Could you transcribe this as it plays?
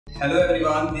Hello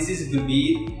everyone, this is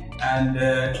Gurbir and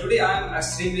today I am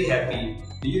extremely happy.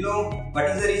 Do you know what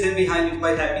is the reason behind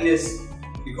my happiness?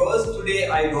 Because today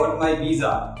I got my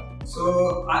visa.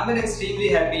 So I am extremely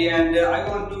happy and I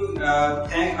want to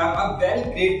I'm very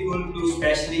grateful to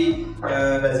especially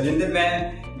Rajvinder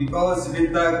ma'am, because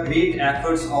with the great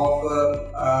efforts of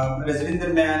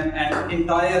Rajvinder ma'am and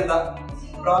entire the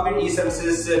Gurbir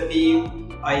eServices team,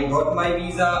 I got my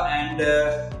visa and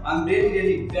I'm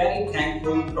really very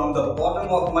thankful from the bottom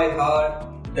of my heart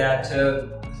that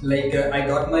I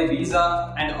got my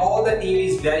visa, and all the team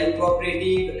is very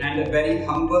cooperative and very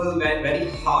humble, very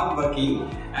hardworking,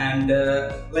 and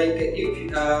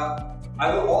if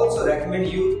I will also recommend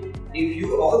you, if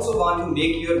you also want to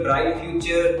make your bright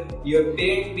future, your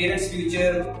parents'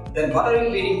 future, then what are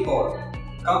you waiting for?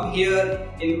 Come here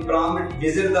in Gurbir,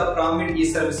 visit the Gurbir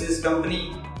eServices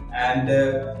company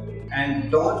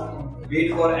and don't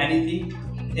wait for anything.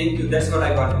 Thank you. That's what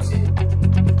I want to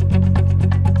say.